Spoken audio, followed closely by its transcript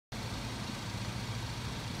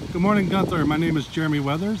Good morning, Guenther. My name is Jeremy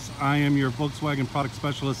Weathers. I am your Volkswagen product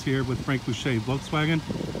specialist here with Frank Boucher Volkswagen.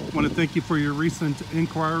 I want to thank you for your recent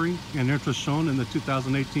inquiry and interest shown in the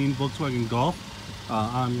 2018 Volkswagen Golf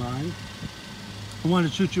online. I wanted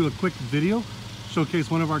to shoot you a quick video,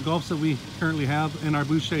 showcase one of our Golfs that we currently have in our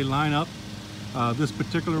Boucher lineup. This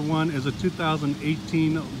particular one is a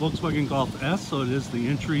 2018 Volkswagen Golf S, so it is the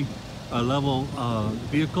entry level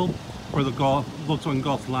vehicle for the Volkswagen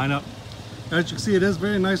Golf lineup. As you can see, it is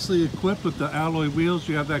very nicely equipped with the alloy wheels.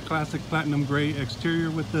 You have that classic platinum gray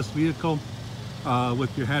exterior with this vehicle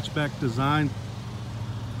with your hatchback design.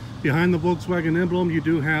 Behind the Volkswagen emblem, you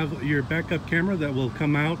do have your backup camera that will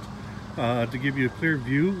come out to give you a clear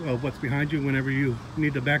view of what's behind you whenever you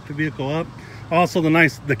need to back the vehicle up. Also,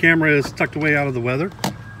 the camera is tucked away out of the weather.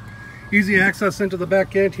 Easy access into the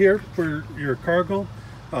back end here for your cargo.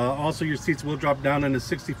 Also, your seats will drop down in a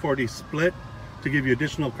 60-40 split to give you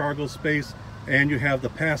additional cargo space, and you have the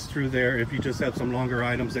pass-through there if you just have some longer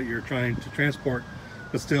items that you're trying to transport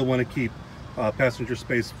but still want to keep passenger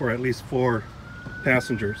space for at least 4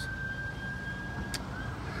 passengers.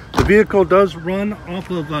 The vehicle does run off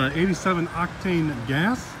of 87 octane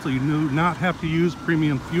gas, so you do not have to use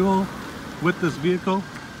premium fuel with this vehicle.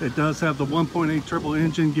 It does have the 1.8 turbo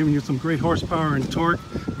engine, giving you some great horsepower and torque.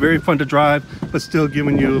 Very fun to drive, but still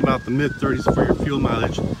giving you about the mid-30s for your fuel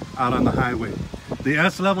mileage out on the highway. The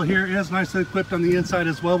S level here is nicely equipped on the inside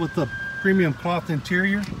as well with the premium cloth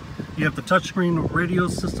interior. You have the touchscreen radio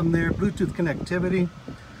system there, Bluetooth connectivity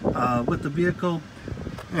with the vehicle.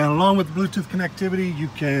 And along with Bluetooth connectivity, you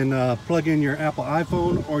can plug in your Apple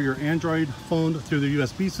iPhone or your Android phone through the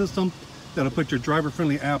USB system. That'll put your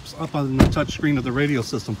driver-friendly apps up on the touchscreen of the radio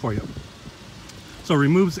system for you. So it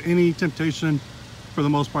removes any temptation, for the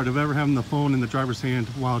most part, of ever having the phone in the driver's hand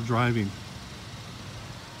while driving.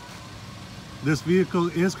 This vehicle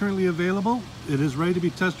is currently available. It is ready to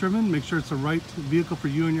be test driven. Make sure it's the right vehicle for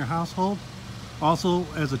you and your household. Also,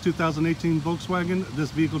 as a 2018 Volkswagen,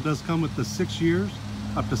 this vehicle does come with the 6 years,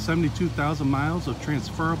 up to 72,000 miles of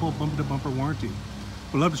transferable bumper-to-bumper warranty.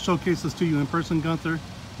 We'd love to showcase this to you in person, Guenther.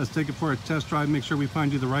 Let's take it for a test drive. Make sure we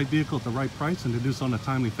find you the right vehicle at the right price, and to do so in a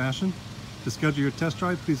timely fashion. To schedule your test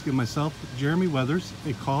drive, please give myself, Jeremy Weathers,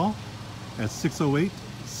 a call at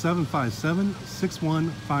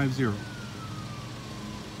 608-757-6150.